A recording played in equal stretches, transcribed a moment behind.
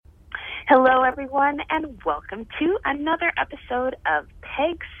Hello, everyone, and welcome to another episode of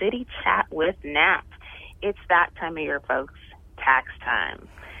Peg City Chat with Nat. It's that time of year, folks, tax time.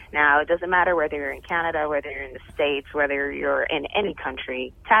 Now, it doesn't matter whether you're in Canada, whether you're in the States, whether you're in any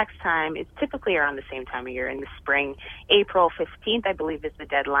country. Tax time is typically around the same time of year in the spring. April 15th, I believe, is the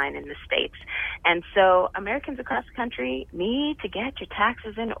deadline in the States. And so Americans across the country need to get your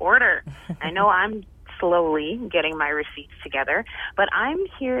taxes in order. I know I'm slowly getting my receipts together, but I'm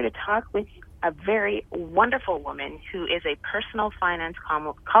here to talk with a very wonderful woman who is a personal finance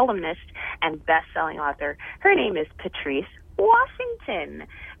columnist and best-selling author. Her name is Patrice Washington.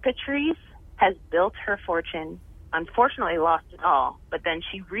 Patrice has built her fortune, unfortunately lost it all, but then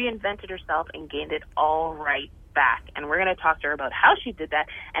she reinvented herself and gained it all right back. And we're going to talk to her about how she did that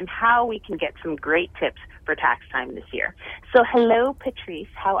and how we can get some great tips for tax time this year. So hello, Patrice.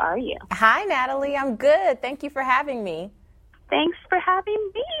 How are you? Hi, Natalie. I'm good. Thank you for having me. Thanks for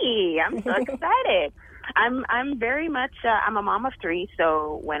having me. I'm so excited. I'm very much, I'm a mom of three,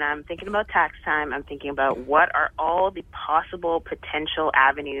 so when I'm thinking about tax time, I'm thinking about what are all the possible potential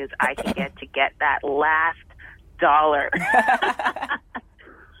avenues I can get that last dollar.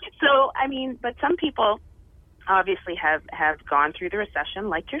 So, I mean, but some people obviously have gone through the recession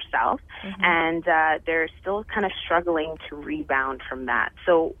like yourself, and they're still kind of struggling to rebound from that.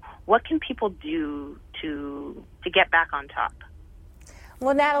 So what can people do to get back on top?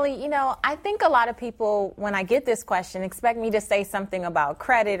 Well, Natalie, I think a lot of people, when I get this question, expect me to say something about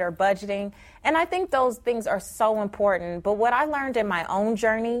credit or budgeting. And I think those things are so important. But what I learned in my own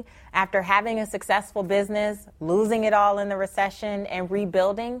journey after having a successful business, losing it all in the recession and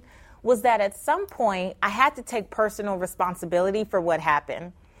rebuilding, was that at some point I had to take personal responsibility for what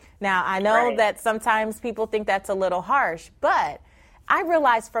happened. Now, I know that sometimes people think that's a little harsh, but I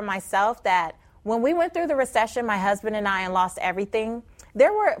realized for myself that when we went through the recession, my husband and I, and lost everything,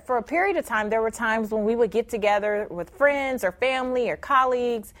 for a period of time, there were times when we would get together with friends or family or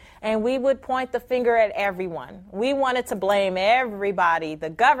colleagues, and we would point the finger at everyone. We wanted to blame everybody, the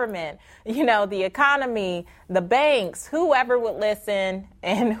government, the economy, the banks, whoever would listen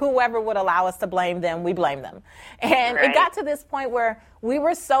and whoever would allow us to blame them, we blame them. And it got to this point where we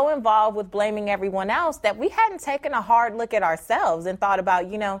were so involved with blaming everyone else that we hadn't taken a hard look at ourselves and thought about,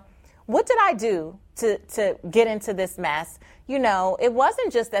 what did I do to get into this mess? It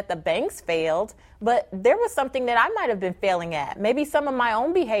wasn't just that the banks failed, but there was something that I might have been failing at. Maybe some of my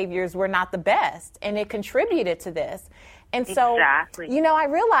own behaviors were not the best, and it contributed to this. And so, I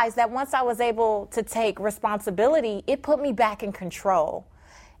realized that once I was able to take responsibility, it put me back in control.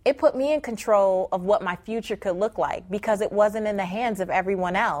 It put me in control of what my future could look like because it wasn't in the hands of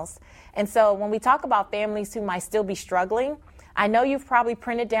everyone else. And so when we talk about families who might still be struggling, I know you've probably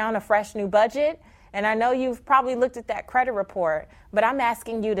printed down a fresh new budget, and I know you've probably looked at that credit report, but I'm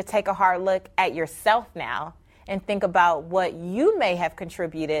asking you to take a hard look at yourself now and think about what you may have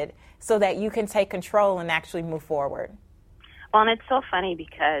contributed so that you can take control and actually move forward. Well, and it's so funny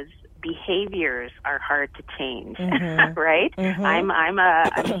because behaviors are hard to change, right? I'm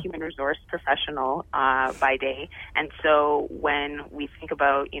a human resource professional by day, and so when we think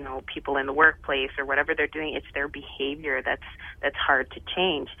about people in the workplace or whatever they're doing, it's their behavior that's hard to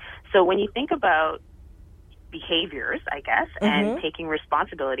change. So when you think about behaviors, I guess, and taking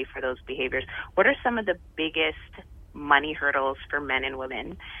responsibility for those behaviors, what are some of the biggest money hurdles for men and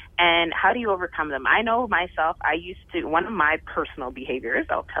women, and how do you overcome them? I know myself, one of my personal behaviors,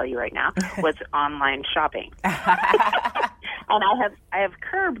 I'll tell you right now, was online shopping. And I have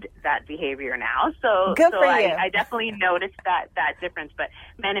curbed that behavior now. So good for you. I definitely noticed that difference. But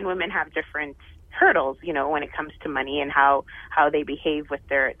men and women have different hurdles, when it comes to money and how they behave with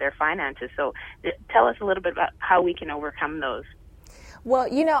their finances. So tell us a little bit about how we can overcome those. Well,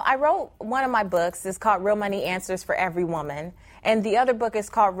 I wrote one of my books. It's called Real Money Answers for Every Woman. And the other book is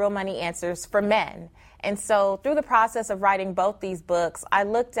called Real Money Answers for Men. And so through the process of writing both these books, I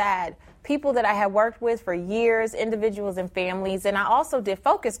looked at people that I had worked with for years, individuals and families, and I also did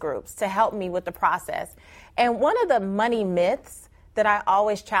focus groups to help me with the process. And one of the money myths that I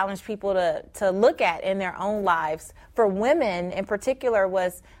always challenge people to look at in their own lives, for women in particular,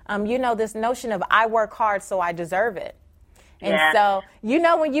 was, this notion of I work hard so I deserve it. And so,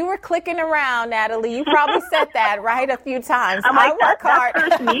 when you were clicking around, Natalie, you probably said that, right, a few times. I'm like, that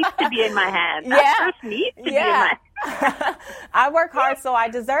first needs to be in my hand. That first needs to be in my hand. I work hard, so I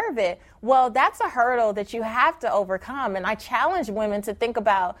deserve it. Well, that's a hurdle that you have to overcome. And I challenge women to think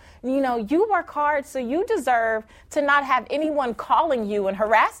about, you work hard, so you deserve to not have anyone calling you and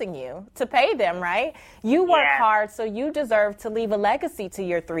harassing you to pay them, right? You work hard, so you deserve to leave a legacy to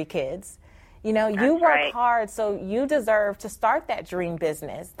your 3 kids. You know, you work hard, so you deserve to start that dream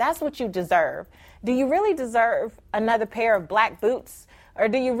business. That's what you deserve. Do you really deserve another pair of black boots? Or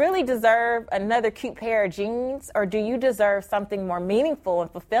do you really deserve another cute pair of jeans? Or do you deserve something more meaningful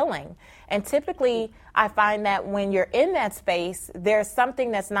and fulfilling? And typically, I find that when you're in that space, there's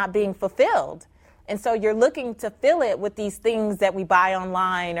something that's not being fulfilled. And so you're looking to fill it with these things that we buy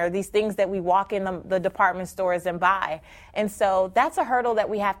online or these things that we walk in the department stores and buy. And so that's a hurdle that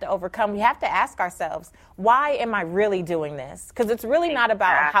we have to overcome. We have to ask ourselves, why am I really doing this? Because it's really not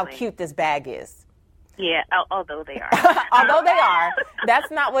about how cute this bag is. Yeah, although they are. Although they are, that's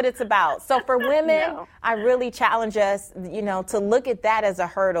not what it's about. So for women, I really challenge us, you know, to look at that as a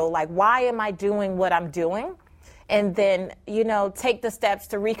hurdle. Like, why am I doing what I'm doing? And then, you know, take the steps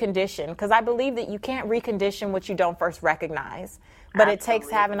to recondition. Because I believe that you can't recondition what you don't first recognize. But It takes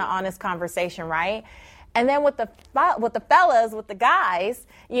having an honest conversation, right? And then with the fellas, with the guys,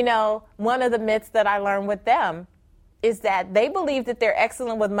 you know, one of the myths that I learned with them is that they believe that they're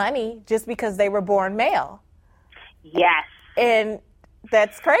excellent with money just because they were born male. Yes. And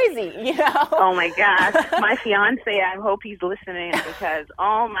that's crazy, you know? Oh, my gosh. My fiance, I hope he's listening because,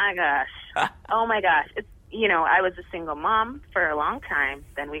 oh, my gosh. It's, you know, I was a single mom for a long time.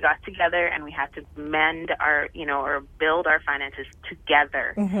 Then we got together and we had to mend our, you know, or build our finances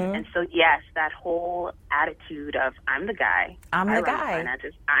together. Mm-hmm. And so, yes, that whole attitude of I'm the guy. I run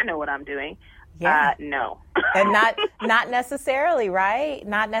finances. I know what I'm doing. Yeah. No. And not necessarily, right?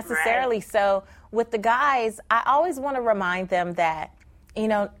 Not necessarily. Right. So with the guys, I always want to remind them that, you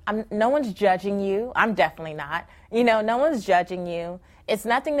know, no one's judging you. I'm definitely not. You know, no one's judging you. It's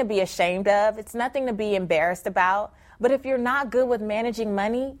nothing to be ashamed of. It's nothing to be embarrassed about. But if you're not good with managing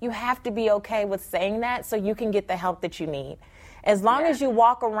money, you have to be okay with saying that so you can get the help that you need. As long as you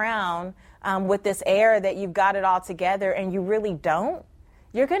walk around with this air that you've got it all together and you really don't,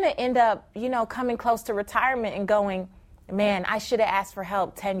 you're going to end up, you know, coming close to retirement and going, man, I should have asked for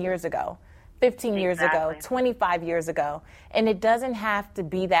help 10 years ago, 15 years ago, 25 years ago. And it doesn't have to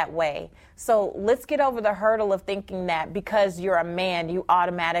be that way. So let's get over the hurdle of thinking that because you're a man, you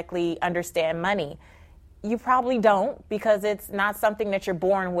automatically understand money. You probably don't, because it's not something that you're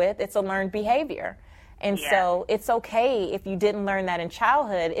born with. It's a learned behavior. And so it's okay if you didn't learn that in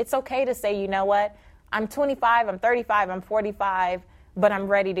childhood. It's okay to say, you know what, I'm 25, I'm 35, I'm 45, but I'm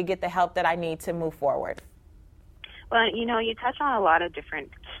ready to get the help that I need to move forward. Well, you know, you touch on a lot of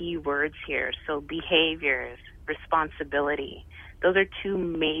different key words here. So behaviors, responsibility, those are two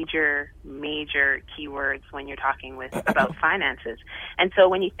major keywords when you're talking about finances. And so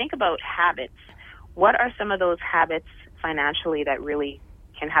when you think about habits, what are some of those habits financially that really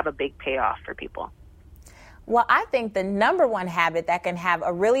can have a big payoff for people? Well, I think the number one habit that can have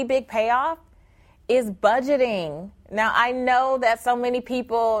a really big payoff is budgeting. Now, I know that so many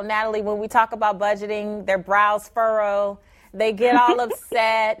people, Natalie, when we talk about budgeting, their brows furrow, they get all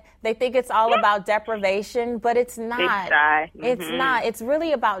upset, they think it's all about deprivation, but it's not. It's not. It's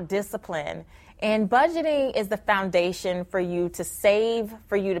really about discipline. And budgeting is the foundation for you to save,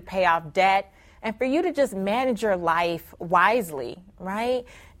 for you to pay off debt, and for you to just manage your life wisely, right?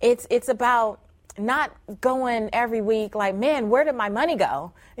 It's about not going every week like, man, where did my money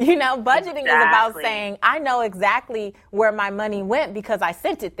go? You know, budgeting is about saying, I know exactly where my money went because I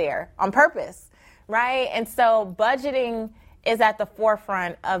sent it there on purpose, right? And so budgeting is at the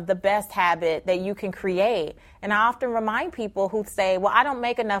forefront of the best habit that you can create. And I often remind people who say, well, I don't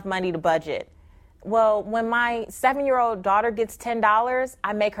make enough money to budget. Well, when my 7-year-old daughter gets $10,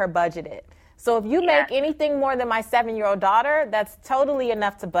 I make her budget it. So if you make anything more than my 7-year-old daughter, that's totally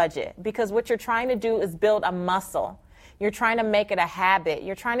enough to budget, because what you're trying to do is build a muscle. You're trying to make it a habit.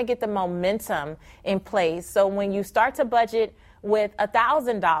 You're trying to get the momentum in place. So when you start to budget with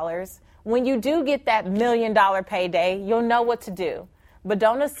 $1,000, when you do get that $1 million payday, you'll know what to do. But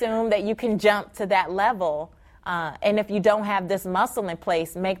don't assume that you can jump to that level. And if you don't have this muscle in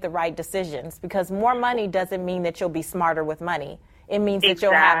place, make the right decisions, because more money doesn't mean that you'll be smarter with money. It means that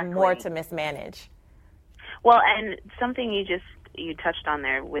you'll have more to mismanage. Well, and something you touched on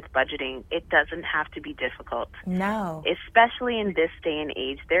there with budgeting, it doesn't have to be difficult. No. Especially in this day and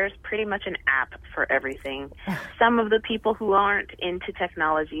age, there's pretty much an app for everything. Some of the people who aren't into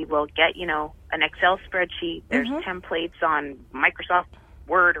technology will get, you know, an Excel spreadsheet. There's templates on Microsoft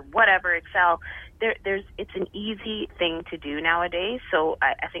Word or whatever, Excel. It's an easy thing to do nowadays. So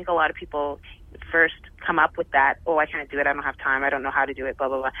I think a lot of people first come up with that, oh, I can't do it, I don't have time, I don't know how to do it, blah,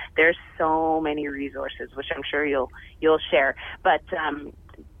 blah, blah. There's so many resources, which I'm sure you'll share. But,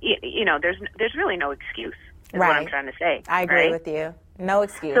 you know, there's really no excuse, is what I'm trying to say. I agree with you. No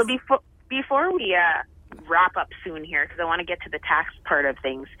excuse. So before we wrap up soon here because I want to get to the tax part of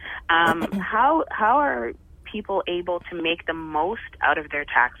things. How are people able to make the most out of their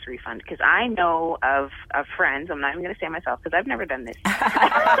tax refund? Because I know of friends, I'm not even going to say myself because I've never done this, but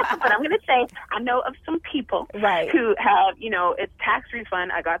I'm going to say I know of some people who have, it's tax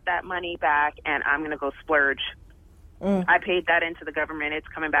refund, I got that money back, and I'm going to go splurge. I paid that into the government. It's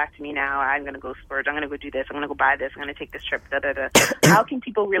coming back to me now. I'm going to go splurge. I'm going to go do this. I'm going to go buy this. I'm going to take this trip. How can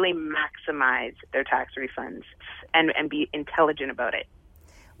people really maximize their tax refunds and be intelligent about it?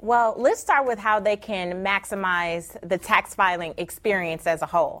 Well, let's start with how they can maximize the tax filing experience as a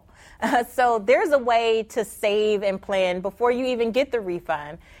whole. So there's a way to save and plan before you even get the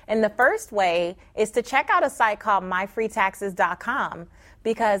refund. And the first way is to check out a site called myfreetaxes.com.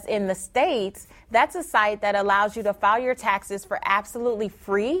 Because in the States, that's a site that allows you to file your taxes for absolutely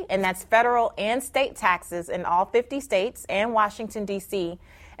free, and that's federal and state taxes in all 50 states and Washington, D.C.,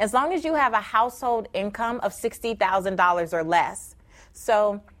 as long as you have a household income of $60,000 or less.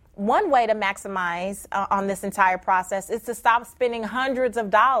 So one way to maximize on this entire process is to stop spending hundreds of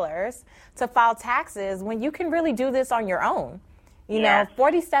dollars to file taxes when you can really do this on your own. You know,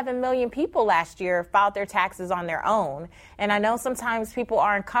 47 million people last year filed their taxes on their own. And I know sometimes people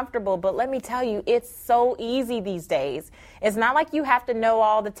aren't comfortable, but let me tell you, it's so easy these days. It's not like you have to know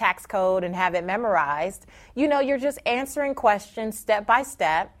all the tax code and have it memorized. You're just answering questions step by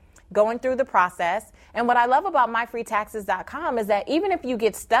step, going through the process. And what I love about myfreetaxes.com is that even if you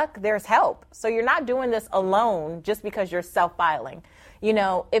get stuck, there's help. So you're not doing this alone just because you're self-filing.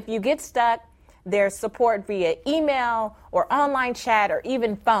 If you get stuck, there's support via email or online chat or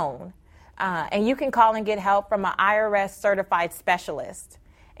even phone. And you can call and get help from an IRS certified specialist.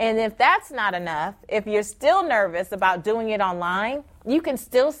 And if that's not enough, if you're still nervous about doing it online, you can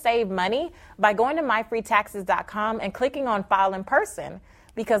still save money by going to myfreetaxes.com and clicking on File in Person.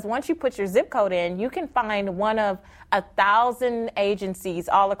 Because once you put your zip code in, you can find one of 1,000 agencies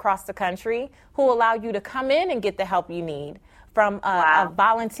all across the country who allow you to come in and get the help you need. From a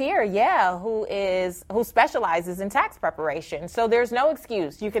volunteer, who specializes in tax preparation. So there's no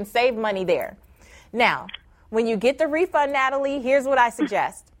excuse. You can save money there. Now, when you get the refund, Natalie, here's what I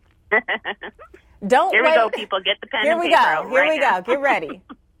suggest. Here we go, people. Get the pen and paper out. Here we go. Get ready.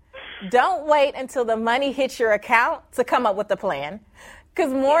 Don't wait until the money hits your account to come up with the plan.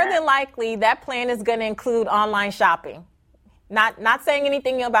 Because more than likely, that plan is going to include online shopping. Not saying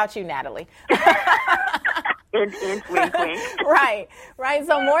anything about you, Natalie. Wink, wink. Right.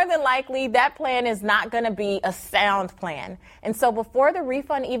 So more than likely, that plan is not going to be a sound plan. And so before the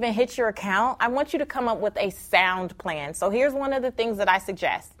refund even hits your account, I want you to come up with a sound plan. So here's one of the things that I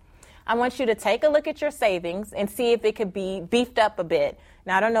suggest. I want you to take a look at your savings and see if it could be beefed up a bit.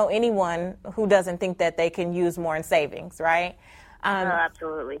 Now, I don't know anyone who doesn't think that they can use more in savings, right?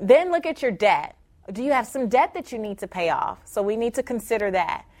 Absolutely. Then look at your debt. Do you have some debt that you need to pay off? So we need to consider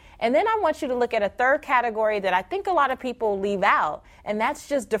that. And then I want you to look at a third category that I think a lot of people leave out, and that's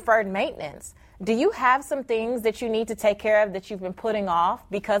just deferred maintenance. Do you have some things that you need to take care of that you've been putting off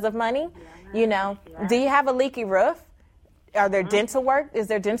because of money? Do you have a leaky roof? Are there dental work? Is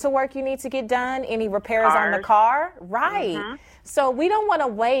there dental work you need to get done? Any repairs on the car? Right. So we don't want to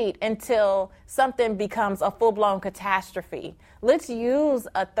wait until something becomes a full-blown catastrophe. Let's use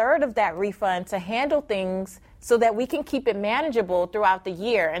a third of that refund to handle things so that we can keep it manageable throughout the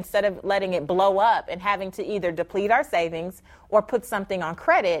year instead of letting it blow up and having to either deplete our savings or put something on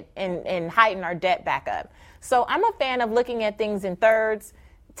credit and heighten our debt back up. So I'm a fan of looking at things in thirds.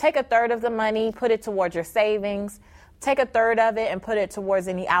 Take a third of the money, put it towards your savings. Take a third of it and put it towards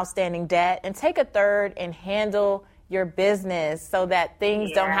any outstanding debt. And take a third and handle your business so that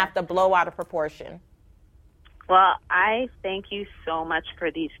things don't have to blow out of proportion. Well, I thank you so much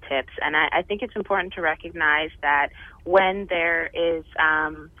for these tips. And I think it's important to recognize that when there is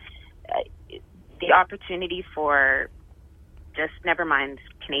the opportunity for just never mind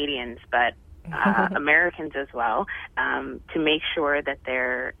Canadians, but Americans as well, to make sure that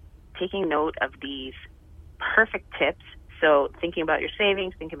they're taking note of these perfect tips. So thinking about your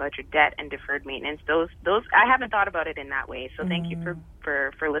savings, thinking about your debt and deferred maintenance, those I haven't thought about it in that way. So thank you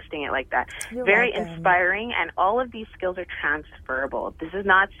for listing it like that. You're Very welcome. Inspiring, and all of these skills are transferable. This is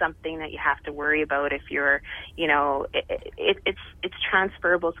not something that you have to worry about if you're, it's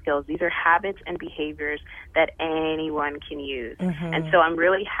transferable skills. These are habits and behaviors that anyone can use. And so I'm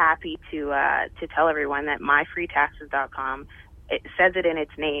really happy to tell everyone that myfreetaxes.com, it says it in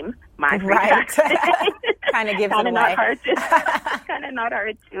its name, my free taxes. Kind of gives it away. Kind of not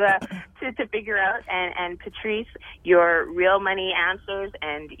hard to figure out. And Patrice, your real money answers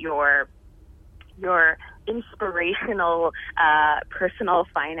and your Your inspirational personal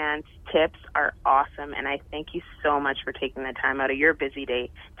finance tips are awesome, and I thank you so much for taking the time out of your busy day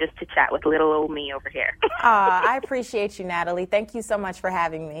just to chat with little old me over here. I appreciate you, Natalie. Thank you so much for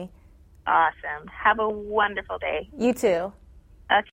having me. Awesome. Have a wonderful day. You too.